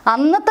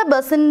 അന്നത്തെ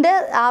ബസ്സിൻ്റെ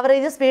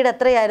ആവറേജ് സ്പീഡ്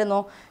എത്രയായിരുന്നു?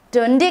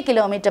 20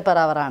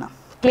 km/h ആണ്.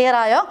 ക്ലിയർ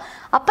ആയോ?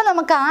 അപ്പം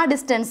നമുക്ക് ആ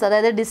ഡിസ്റ്റൻസ്,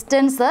 അതായത്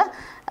distance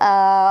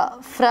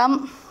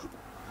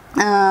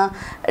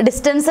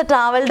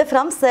travelled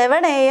from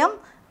 7 AM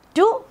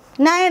to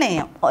 9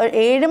 AM,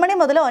 7 മണി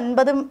മുതൽ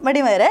 9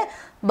 മണി വരെ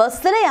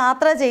ബസ്സിൽ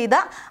യാത്ര ചെയ്ത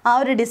ആ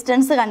ഒരു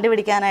ഡിസ്റ്റൻസ്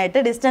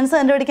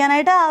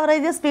കണ്ടുപിടിക്കാനായിട്ട്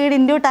ആവറേജ് സ്പീഡ്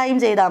ഇൻറ്റു ടൈം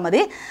ചെയ്താൽ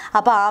മതി.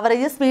 അപ്പോൾ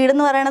ആവറേജ് സ്പീഡ്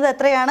എന്ന് പറയുന്നത്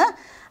എത്രയാണ്?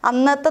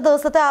 അന്നത്തെ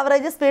ദിവസത്തെ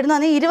ആവറേജ് സ്പീഡ് എന്ന്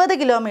പറഞ്ഞാൽ 20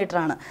 km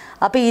ആണ്.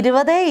 അപ്പോൾ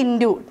 20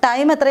 ഇൻറ്റു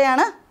ടൈം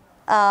എത്രയാണ്?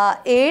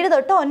 7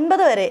 തൊട്ട്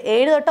 9 വരെ.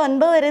 7 തൊട്ട്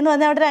 9 വരെ എന്ന്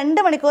പറഞ്ഞാൽ അവിടെ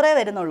 2 മണിക്കൂറേ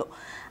വരുന്നുള്ളൂ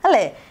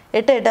അല്ലേ?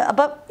 8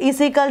 അപ്പം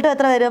ഈക്വൽ ടു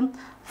എത്ര വരും?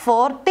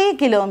 40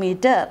 km.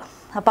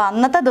 അപ്പോൾ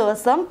അന്നത്തെ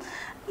ദിവസം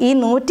ഈ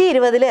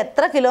 120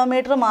 എത്ര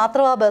കിലോമീറ്റർ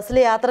മാത്രമാണ് ബസ്സിൽ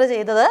യാത്ര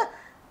ചെയ്തത്?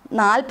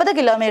 40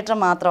 km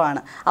മാത്രമാണ്.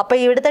 അപ്പോൾ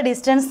ഇവിടുത്തെ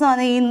ഡിസ്റ്റൻസ് എന്ന്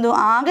പറഞ്ഞാൽ ഈ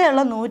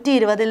ആകെയുള്ള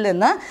 120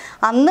 നിന്ന്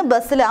അന്ന്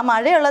ബസ്സിൽ, ആ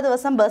മഴയുള്ള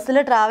ദിവസം ബസ്സിൽ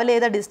ട്രാവൽ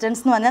ചെയ്ത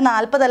ഡിസ്റ്റൻസ് എന്ന് പറഞ്ഞാൽ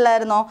 40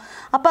 അല്ലായിരുന്നോ?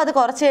 അപ്പോൾ അത്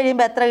കുറച്ച്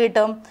കഴിയുമ്പോൾ എത്ര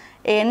കിട്ടും?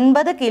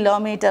 80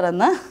 km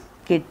എന്ന്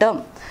കിട്ടും.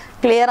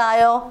 ക്ലിയർ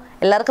ആയോ?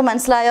 എല്ലാവർക്കും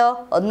മനസ്സിലായോ?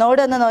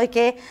 ഒന്നുകൂടെ ഒന്ന്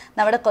നോക്കിയേ.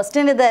 നമ്മുടെ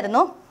ക്വസ്റ്റ്യൻ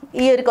ഇതായിരുന്നു.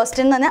 ഈ ഒരു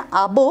ക്വസ്റ്റ്യൻ എന്ന് പറഞ്ഞാൽ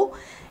അബു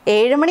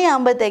 7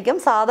 മണിയാകുമ്പോഴത്തേക്കും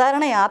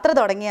സാധാരണ യാത്ര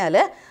തുടങ്ങിയാൽ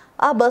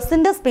ആ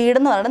ബസ്സിൻ്റെ സ്പീഡ്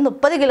എന്ന് പറയുന്നത്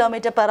 30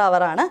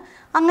 km/h ആണ്.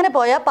 അങ്ങനെ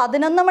പോയാൽ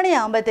 11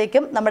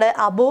 മണിയാകുമ്പോഴത്തേക്കും നമ്മുടെ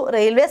അബു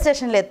റെയിൽവേ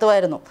സ്റ്റേഷനിൽ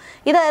എത്തുമായിരുന്നു.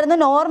 ഇതായിരുന്നു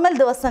നോർമൽ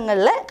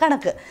ദിവസങ്ങളിലെ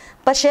കണക്ക്.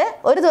 പക്ഷേ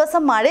ഒരു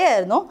ദിവസം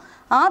മഴയായിരുന്നു.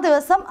 ആ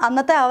ദിവസം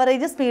അന്നത്തെ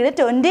ആവറേജ് സ്പീഡ്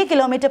 20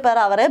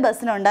 km/h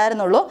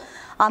ബസ്സിനുണ്ടായിരുന്നുള്ളൂ.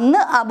 അന്ന്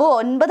അബു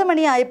 9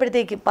 മണി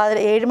ആയപ്പോഴത്തേക്കും,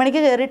 7 മണിക്ക്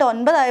കയറിയിട്ട്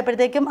 9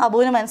 ആയപ്പോഴത്തേക്കും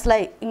അബുവിന്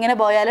മനസ്സിലായി ഇങ്ങനെ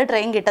പോയാൽ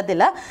ട്രെയിൻ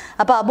കിട്ടത്തില്ല.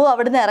 അപ്പോൾ അബു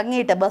അവിടുന്ന്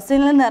ഇറങ്ങിയിട്ട്,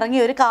 ബസ്സിൽ നിന്ന് ഇറങ്ങി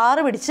ഒരു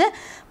കാറ് പിടിച്ച്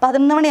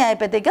 11 മണി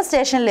ആയപ്പോഴത്തേക്കും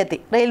സ്റ്റേഷനിലെത്തി,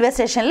 റെയിൽവേ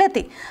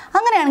സ്റ്റേഷനിലെത്തി.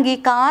 അങ്ങനെയാണെങ്കിൽ ഈ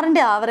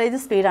കാറിൻ്റെ ആവറേജ്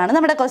സ്പീഡാണ്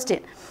നമ്മുടെ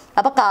ക്വസ്റ്റ്യൻ.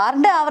 അപ്പോൾ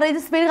കാറിൻ്റെ ആവറേജ്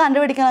സ്പീഡ്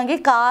കണ്ടുപിടിക്കണമെങ്കിൽ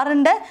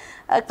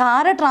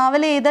കാറ്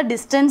ട്രാവൽ ചെയ്ത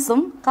ഡിസ്റ്റൻസും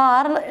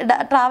കാർ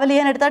ട്രാവൽ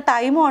ചെയ്യാൻ എടുത്ത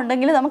ടൈമും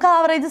ഉണ്ടെങ്കിൽ നമുക്ക്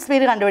ആവറേജ്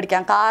സ്പീഡ്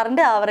കണ്ടുപിടിക്കാം.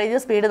 കാറിൻ്റെ ആവറേജ്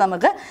സ്പീഡ്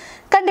നമുക്ക്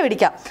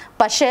കണ്ടുപിടിക്കാം.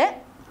 പക്ഷേ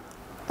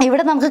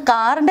ഇവിടെ നമുക്ക്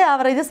കാറിൻ്റെ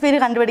ആവറേജ് സ്പീഡ്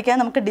കണ്ടുപിടിക്കാൻ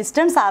നമുക്ക്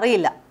ഡിസ്റ്റൻസ്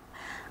അറിയില്ല.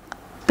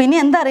 പിന്നെ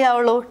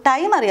എന്തറിയാവുള്ളൂ?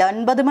 ടൈം അറിയാം.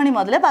 9 മണി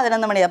മുതൽ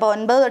 11 മണി. അപ്പോൾ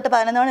 9 തൊട്ട്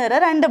 11 മണി വരെ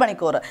 2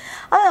 മണിക്കൂർ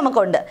അത്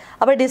നമുക്കുണ്ട്.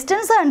 അപ്പോൾ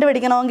ഡിസ്റ്റൻസ്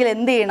കണ്ടുപിടിക്കണമെങ്കിൽ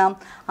എന്ത് ചെയ്യണം?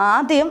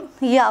 ആദ്യം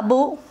ഈ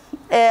അബു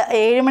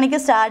 7 മണിക്ക്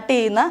സ്റ്റാർട്ട്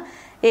ചെയ്യുന്ന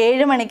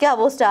 7 മണിക്ക്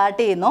അബു സ്റ്റാർട്ട്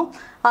ചെയ്യുന്നു.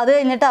 അത്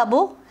കഴിഞ്ഞിട്ട് അബു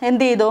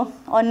എന്ത് ചെയ്തു?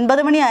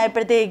 9 മണി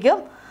ആയപ്പോഴത്തേക്കും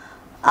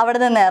അവിടെ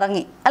നിന്ന്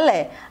ഇറങ്ങി അല്ലേ?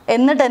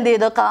 എന്നിട്ട് എന്ത്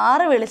ചെയ്തു?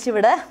 കാറ്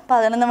വിളിച്ചിവിടെ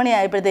 11 മണി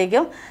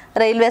ആയപ്പോഴത്തേക്കും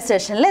റെയിൽവേ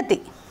സ്റ്റേഷനിലെത്തി.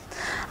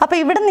 അപ്പോൾ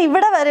ഇവിടുന്ന്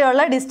ഇവിടെ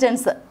വരെയുള്ള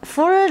ഡിസ്റ്റൻസ്,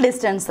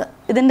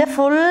 ഇതിൻ്റെ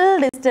ഫുൾ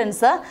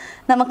ഡിസ്റ്റൻസ്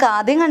നമുക്ക്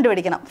ആദ്യം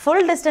കണ്ടുപിടിക്കണം.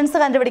 ഫുൾ ഡിസ്റ്റൻസ്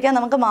കണ്ടുപിടിക്കാൻ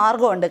നമുക്ക്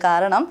മാർഗമുണ്ട്.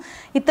 കാരണം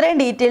ഇത്രയും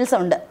ഡീറ്റെയിൽസ്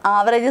ഉണ്ട്.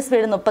 ആവറേജ്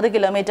സ്പീഡ് 30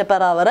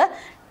 km/h,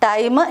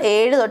 ടൈം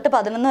 7 തൊട്ട്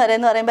 11 വരെ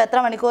എന്ന് പറയുമ്പോൾ എത്ര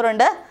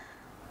മണിക്കൂറുണ്ട്?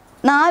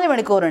 4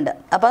 മണിക്കൂറുണ്ട്.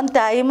 അപ്പം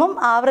ടൈമും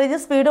ആവറേജ്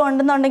സ്പീഡും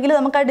ഉണ്ടെന്നുണ്ടെങ്കിൽ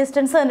നമുക്ക് ആ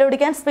ഡിസ്റ്റൻസ്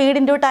കണ്ടുപിടിക്കാൻ സ്പീഡ്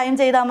ഇൻറ്റു ടൈം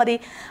ചെയ്താൽ മതി.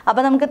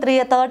 അപ്പോൾ നമുക്ക് 30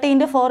 ×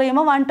 4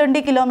 ചെയ്യുമ്പോൾ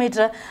 120 km.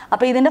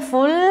 അപ്പോൾ ഇതിൻ്റെ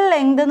ഫുൾ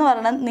ലെങ്ത് എന്ന്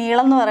പറയുന്നത്,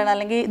 നീളം എന്ന് പറയുന്നത്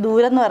അല്ലെങ്കിൽ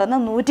ദൂരം എന്ന്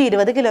പറയുന്നത്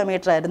 120 km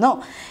ആയിരുന്നു.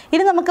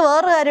 ഇനി നമുക്ക്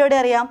വേറൊരു കാര്യം കൂടി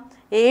അറിയാം.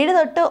 7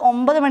 തൊട്ട്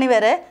 9 മണി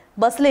വരെ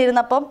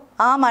ബസ്സിലിരുന്നപ്പം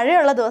ആ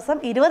മഴയുള്ള ദിവസം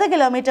 20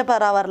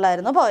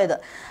 km/h പോയത്.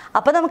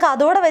 അപ്പോൾ നമുക്ക്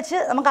അതോടെ വെച്ച്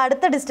നമുക്ക്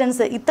അടുത്ത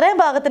ഡിസ്റ്റൻസ്, ഇത്രയും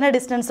ഭാഗത്തിൻ്റെ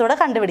ഡിസ്റ്റൻസ് കൂടെ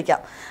കണ്ടുപിടിക്കാം.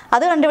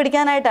 അത്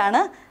കണ്ടുപിടിക്കാനായിട്ടാണ്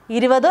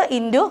 20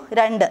 ×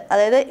 2,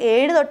 അതായത്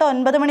 7 തൊട്ട്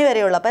 9 മണി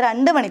വരെയുള്ളൂ. അപ്പോൾ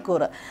 2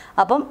 മണിക്കൂർ.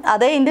 അപ്പം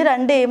അതേ ഇൻറ്റു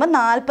 2 ചെയ്യുമ്പോൾ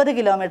 40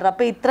 km.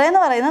 അപ്പോൾ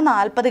ഇത്രയെന്ന് പറയുന്നത്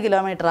 40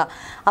 km.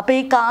 അപ്പോൾ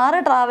ഈ കാറ്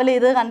ട്രാവൽ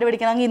ചെയ്ത്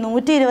കണ്ടുപിടിക്കണമെങ്കിൽ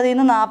 120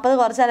 നിന്ന് 40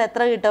 കുറച്ചാൽ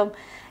എത്ര കിട്ടും?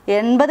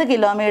 80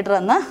 km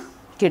എന്ന്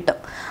കിട്ടും.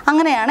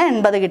 അങ്ങനെയാണ്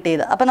 80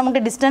 കിട്ടിയത്. അപ്പോൾ നമുക്ക്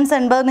ഡിസ്റ്റൻസ്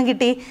 80 എന്ന്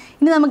കിട്ടി.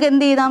 ഇനി നമുക്ക്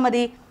എന്ത് ചെയ്താൽ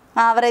മതി?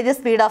 Average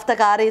speed of the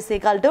car is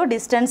equal to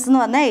distance എന്ന്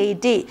പറഞ്ഞാൽ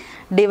 80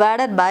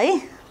 ഡിവൈഡഡ് ബൈ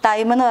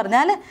ടൈം എന്ന്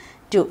പറഞ്ഞാൽ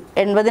 2.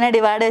 80നെ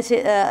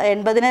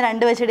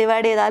 2 വെച്ച്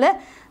ഡിവൈഡ് ചെയ്താൽ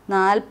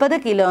 40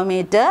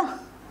 km/h.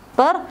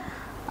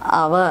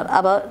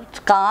 അപ്പോൾ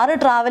കാറ്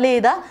ട്രാവൽ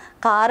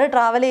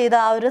ചെയ്ത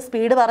ആ ഒരു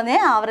സ്പീഡ് പറഞ്ഞേ,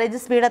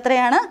 ആവറേജ് സ്പീഡ്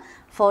എത്രയാണ്?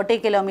 40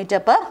 km/h.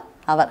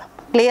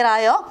 ക്ലിയർ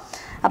ആയോ?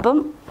 അപ്പം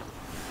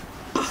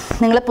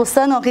നിങ്ങൾ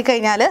പുസ്തകം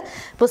നോക്കിക്കഴിഞ്ഞാൽ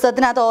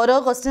പുസ്തകത്തിനകത്ത് ഓരോ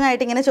ക്വസ്റ്റ്യൻ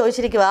ആയിട്ട് ഇങ്ങനെ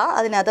ചോദിച്ചിരിക്കുക.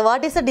 അതിനകത്ത്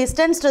what is the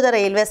distance to the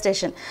railway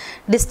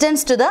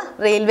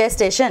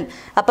station?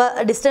 അപ്പോൾ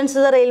ഡിസ്റ്റൻസ്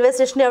ടു ദ റെയിൽവേ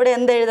സ്റ്റേഷൻ്റെ അവിടെ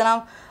എന്ത് എഴുതണം?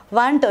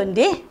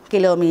 120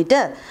 km.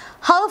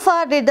 How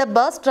far did the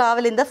bus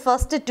travel in the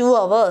first 2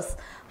 hours?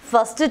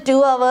 First 2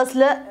 hours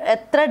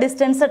എത്ര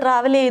ഡിസ്റ്റൻസ്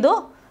ട്രാവൽ ചെയ്തു?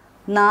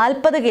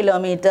 40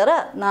 km.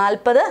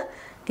 40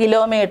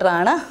 km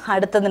ആണ്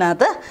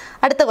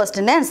അടുത്ത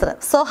ക്വസ്റ്റ്യൻ്റെ answer.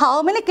 So how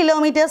many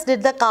kilometres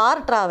did the car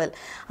travel?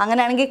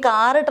 അങ്ങനെയാണെങ്കിൽ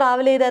കാറ്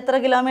ട്രാവൽ ചെയ്ത് എത്ര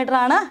കിലോമീറ്റർ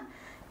ആണ്?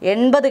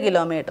 80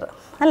 km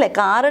അല്ലേ?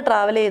 കാറ്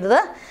ട്രാവൽ ചെയ്തത്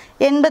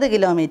 80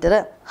 km.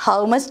 How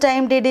much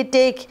time did it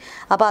take?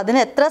 അപ്പോൾ അതിന്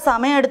എത്ര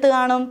സമയം എടുത്ത്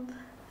കാണും?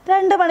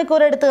 2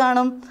 മണിക്കൂർ എടുത്ത്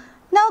കാണും.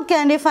 Now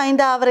can you find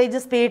the average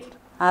speed?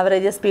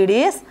 Average speed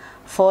is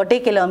 40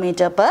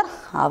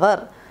 km/h.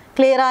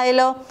 Clear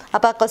ആയല്ലോ?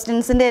 അപ്പോൾ ആ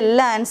ക്വസ്റ്റ്യൻസിൻ്റെ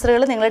എല്ലാ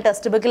ആൻസറുകളും നിങ്ങൾ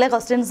ടെക്സ്റ്റ് ബുക്കിലെ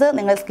ക്വസ്റ്റ്യൻസ്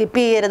നിങ്ങൾ സ്കിപ്പ്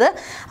ചെയ്യരുത്.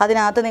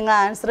 അതിനകത്ത് നിങ്ങൾ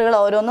ആൻസറുകൾ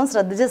ഓരോന്നും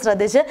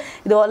ശ്രദ്ധിച്ച്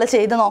ഇതുപോലെ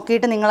ചെയ്ത്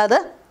നോക്കിയിട്ട് നിങ്ങളത്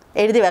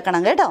എഴുതി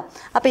വെക്കണം കേട്ടോ.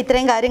 അപ്പോൾ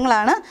ഇത്രയും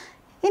കാര്യങ്ങളാണ്.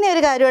 ഇനി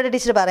ഒരു കാര്യമായിട്ട്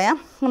ടീച്ചർ പറയാം.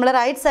 നമ്മൾ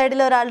റൈറ്റ് സൈഡിൽ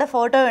ഒരാളുടെ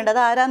ഫോട്ടോ ഉണ്ട്.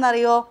 അത്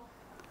ആരാണെന്നറിയോ?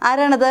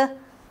 ആരാണത്?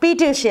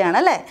 PT ഉഷയാണ്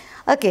അല്ലേ?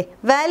 ഓക്കെ.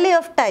 വാല്യൂ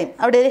ഓഫ് ടൈം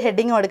അവിടെ ഒരു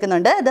ഹെഡിങ്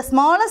കൊടുക്കുന്നുണ്ട്. The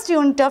smallest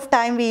unit of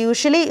time we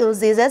usually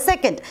use is A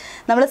second.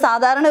 നമ്മൾ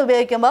സാധാരണ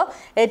ഉപയോഗിക്കുമ്പോൾ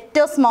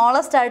ഏറ്റവും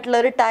സ്മോളസ്റ്റ് ആയിട്ടുള്ള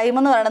ഒരു ടൈം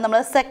എന്ന് പറയുന്നത്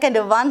നമ്മൾ സെക്കൻഡ്,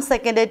 1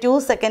 സെക്കൻഡ്, 2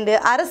 സെക്കൻഡ്,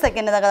 അര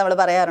സെക്കൻഡ് എന്നൊക്കെ നമ്മൾ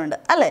പറയാറുണ്ട്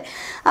അല്ലേ?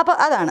 അപ്പോൾ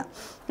അതാണ്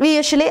വി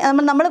യൂഷ്വലി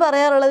നമ്മൾ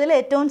പറയാറുള്ളതിൽ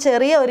ഏറ്റവും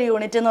ചെറിയ ഒരു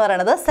യൂണിറ്റ് എന്ന്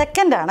പറയുന്നത്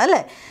സെക്കൻഡാണ്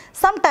അല്ലേ?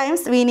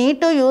 Sometimes we need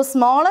to use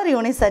smaller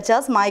unit such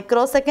as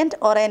micro second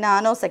or A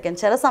nano second.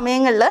 ചില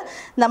സമയങ്ങളിൽ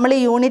നമ്മൾ ഈ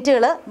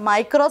യൂണിറ്റുകൾ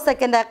മൈക്രോ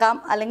സെക്കൻഡ് ആക്കാം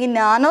അല്ലെങ്കിൽ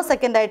നാനോ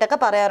സെക്കൻഡ് ആയിട്ടൊക്കെ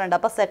പറയാറുണ്ട്.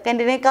 അപ്പോൾ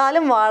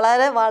സെക്കൻഡിനേക്കാളും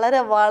വളരെ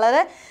വളരെ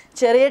വളരെ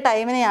ചെറിയ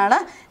ടൈമിനെയാണ്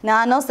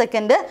നാനോ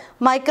സെക്കൻഡ്,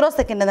 മൈക്രോ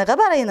സെക്കൻഡ് എന്നൊക്കെ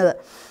പറയുന്നത്.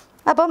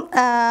 അപ്പം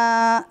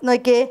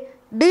നോക്കിയേ,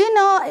 do you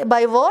know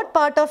by what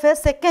part of A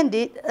second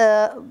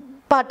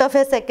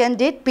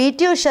did PT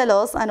Usha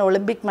loss an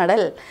Olympic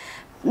medal?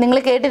 നിങ്ങൾ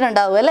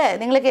കേട്ടിട്ടുണ്ടാവും അല്ലേ?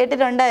 നിങ്ങൾ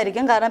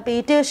കേട്ടിട്ടുണ്ടായിരിക്കും. കാരണം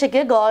PT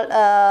ഉഷയ്ക്ക്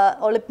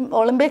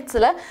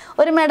ഒളിമ്പിക്സിൽ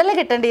ഒരു മെഡൽ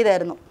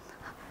കിട്ടേണ്ടതായിരുന്നു.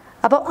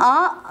 അപ്പോൾ ആ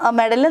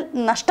മെഡൽ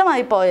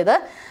നഷ്ടമായി പോയത്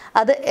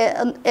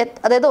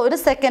അതായത് 1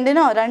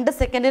 സെക്കൻഡിനോ 2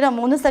 സെക്കൻഡിനോ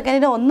 3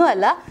 സെക്കൻഡിനോ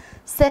ഒന്നുമല്ല,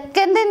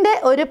 സെക്കൻഡിൻ്റെ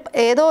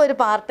ഏതോ ഒരു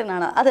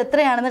പാർട്ടിനാണ്. അത്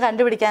എത്രയാണെന്ന്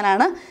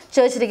കണ്ടുപിടിക്കാനാണ്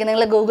ചോദിച്ചിരിക്കുന്നത്.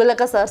 നിങ്ങൾ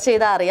ഗൂഗിളിലൊക്കെ സെർച്ച്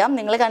ചെയ്താൽ അറിയാം.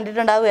 നിങ്ങൾ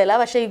കണ്ടിട്ടുണ്ടാവുകയില്ല,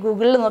 പക്ഷേ ഈ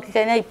ഗൂഗിളിൽ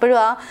നോക്കിക്കഴിഞ്ഞാൽ ഇപ്പോഴും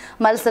ആ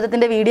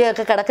മത്സരത്തിൻ്റെ വീഡിയോ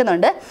ഒക്കെ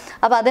കിടക്കുന്നുണ്ട്.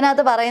 അപ്പോൾ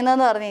അതിനകത്ത്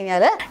പറയുന്നതെന്ന് പറഞ്ഞു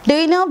കഴിഞ്ഞാൽ, do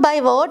you know by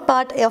what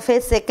part of A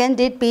second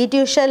did PT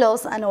Usha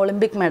loss an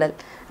Olympic medal?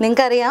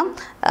 നിങ്ങൾക്കറിയാം,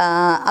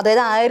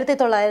 അതായത്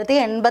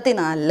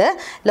 1984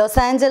 ലോസ്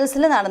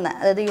ആഞ്ചൽസിൽ നടന്ന,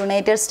 അതായത്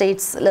യുണൈറ്റഡ്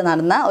സ്റ്റേറ്റ്സിൽ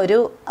നടന്ന ഒരു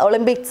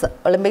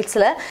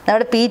ഒളിമ്പിക്സിൽ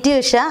നമ്മുടെ PT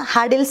Usha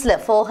ഹഡിൽസിൽ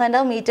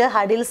 400 metre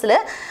ഹഡിൽസിൽ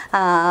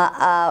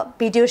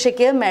PT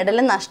Ushയ്ക്ക് medal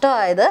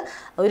നഷ്ടമായത്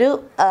ഒരു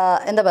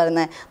എന്താ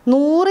പറയുന്നത്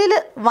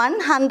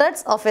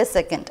 100 ഓഫ് എ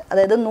സെക്കൻഡ്,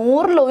 അതായത്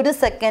 100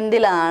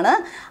 സെക്കൻഡിലാണ്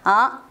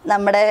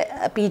നമ്മുടെ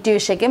PT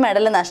Ushയ്ക്ക്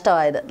മെഡൽ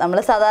നഷ്ടമായത്. നമ്മൾ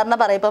സാധാരണ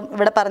പറയും, ഇപ്പം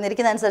ഇവിടെ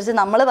പറഞ്ഞിരിക്കുന്ന അനുസരിച്ച്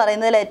നമ്മൾ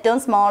പറയുന്നതിൽ ഏറ്റവും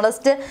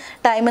സ്മോളസ്റ്റ്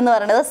ടൈം എന്ന്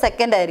പറയുന്നത്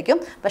സെക്കൻഡ് ആയിരിക്കും.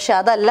 പക്ഷെ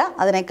അതല്ല,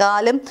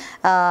 അതിനേക്കാളും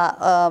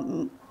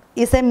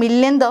is a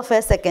millionth of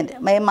a second.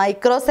 A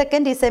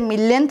microsecond is a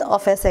millionth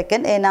of a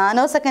second. A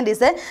nanosecond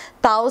is a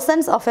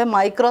thousands of a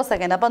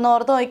microsecond. അപ്പോൾ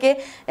ഓർത്ത് നോക്കിയേ,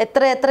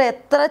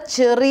 എത്ര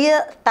ചെറിയ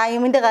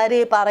ടൈമിൻ്റെ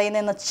കാര്യം ഈ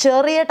പറയുന്നതെന്ന്.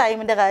 ചെറിയ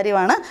ടൈമിൻ്റെ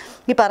കാര്യമാണ്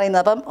ഈ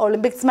പറയുന്നത്. അപ്പം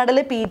ഒളിമ്പിക്സ് മെഡൽ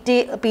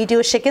PT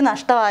ഉഷയ്ക്ക്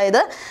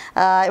നഷ്ടമായത്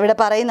ഇവിടെ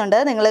പറയുന്നുണ്ട്.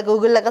 നിങ്ങൾ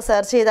ഗൂഗിളിലൊക്കെ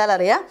സെർച്ച് ചെയ്താൽ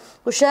അറിയാം.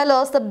 Usha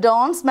lose the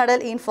bronze medal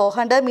in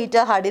 400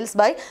 metre hurdles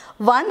by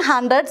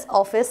 100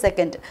 of A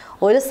second.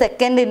 ഒരു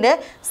സെക്കൻഡിൽ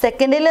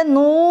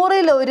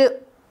 100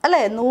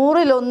 അല്ലേ,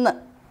 100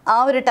 ആ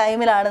ഒരു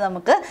ടൈമിലാണ്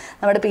നമുക്ക്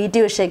നമ്മുടെ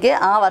PT ഉഷയ്ക്ക്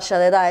ആ വർഷം,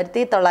 അതായത്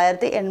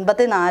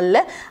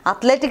 1984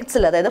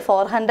 അത്ലറ്റിക്സിൽ, അതായത്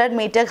 400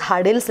 മീറ്റർ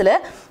ഹഡിൽസിൽ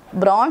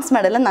ബ്രോൺസ്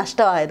മെഡൽ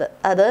നഷ്ടമായത്.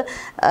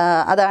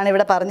 അതാണ്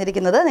ഇവിടെ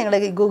പറഞ്ഞിരിക്കുന്നത്. നിങ്ങൾ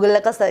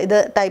ഗൂഗിളിലൊക്കെ ഇത്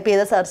ടൈപ്പ്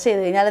ചെയ്ത് സെർച്ച് ചെയ്ത്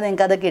കഴിഞ്ഞാൽ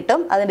നിങ്ങൾക്ക് അത്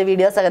കിട്ടും. അതിൻ്റെ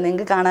വീഡിയോസൊക്കെ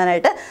നിങ്ങൾക്ക്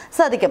കാണാനായിട്ട്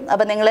സാധിക്കും.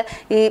 അപ്പോൾ നിങ്ങൾ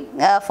ഈ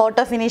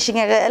ഫോട്ടോ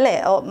ഫിനിഷിംഗ് ഒക്കെ അല്ലേ,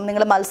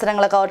 നിങ്ങൾ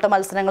മത്സരങ്ങളൊക്കെ, ഓട്ടോ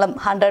മത്സരങ്ങളും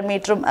 100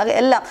 മീറ്ററും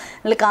എല്ലാം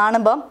നിങ്ങൾ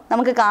കാണുമ്പം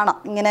നമുക്ക് കാണാം.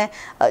 ഇങ്ങനെ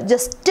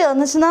ജസ്റ്റ്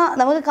എന്ന് വെച്ചാൽ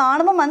നമുക്ക്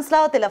കാണുമ്പോൾ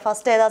മനസ്സിലാവത്തില്ല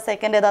ഫസ്റ്റ് ഏതാ,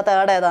 സെക്കൻഡ് ഏതാ,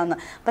 തേർഡ് ഏതാന്ന്.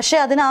 പക്ഷേ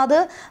അതിനകത്ത്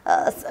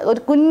ഒരു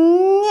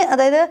കുഞ്ഞ്,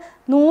 അതായത്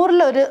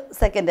 100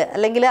 സെക്കൻഡ്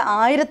അല്ലെങ്കിൽ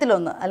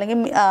 1000 അല്ലെങ്കിൽ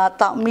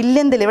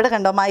മില്യന്തിൽ, ഇവിടെ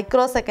കണ്ടോ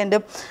മൈക്രോ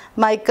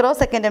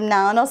സെക്കൻഡും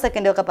നാനോ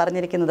സെക്കൻഡും ഒക്കെ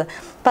പറഞ്ഞിരിക്കുന്നത്.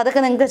 അപ്പോൾ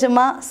അതൊക്കെ നിങ്ങൾക്ക്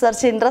ചുമ്മാ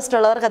ഇൻട്രസ്റ്റ്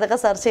ഉള്ളവർക്ക് അതൊക്കെ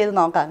സെർച്ച് ചെയ്ത്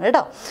നോക്കാം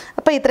കേട്ടോ.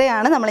 അപ്പോൾ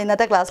ഇത്രയാണ് നമ്മൾ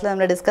ഇന്നത്തെ ക്ലാസ്സിൽ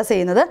നമ്മൾ ഡിസ്കസ്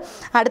ചെയ്യുന്നത്.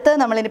 അടുത്തത്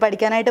നമ്മളിനി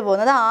പഠിക്കാനായിട്ട്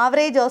പോകുന്നത്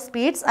average of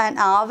speeds and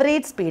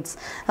average speeds.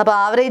 അപ്പോൾ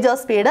average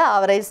of speed,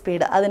 average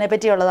speed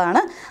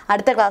അതിനെപ്പറ്റിയുള്ളതാണ്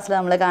അടുത്ത ക്ലാസ്സിൽ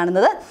നമ്മൾ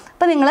കാണുന്നത്.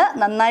 അപ്പോൾ നിങ്ങൾ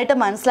നന്നായിട്ട്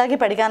മനസ്സിലാക്കി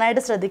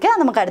പഠിക്കാനായിട്ട് ശ്രദ്ധിക്കുക.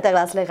 നമുക്ക് അടുത്ത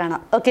ക്ലാസ്സിലേക്ക്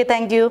കാണാം. Okay,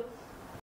 thank you.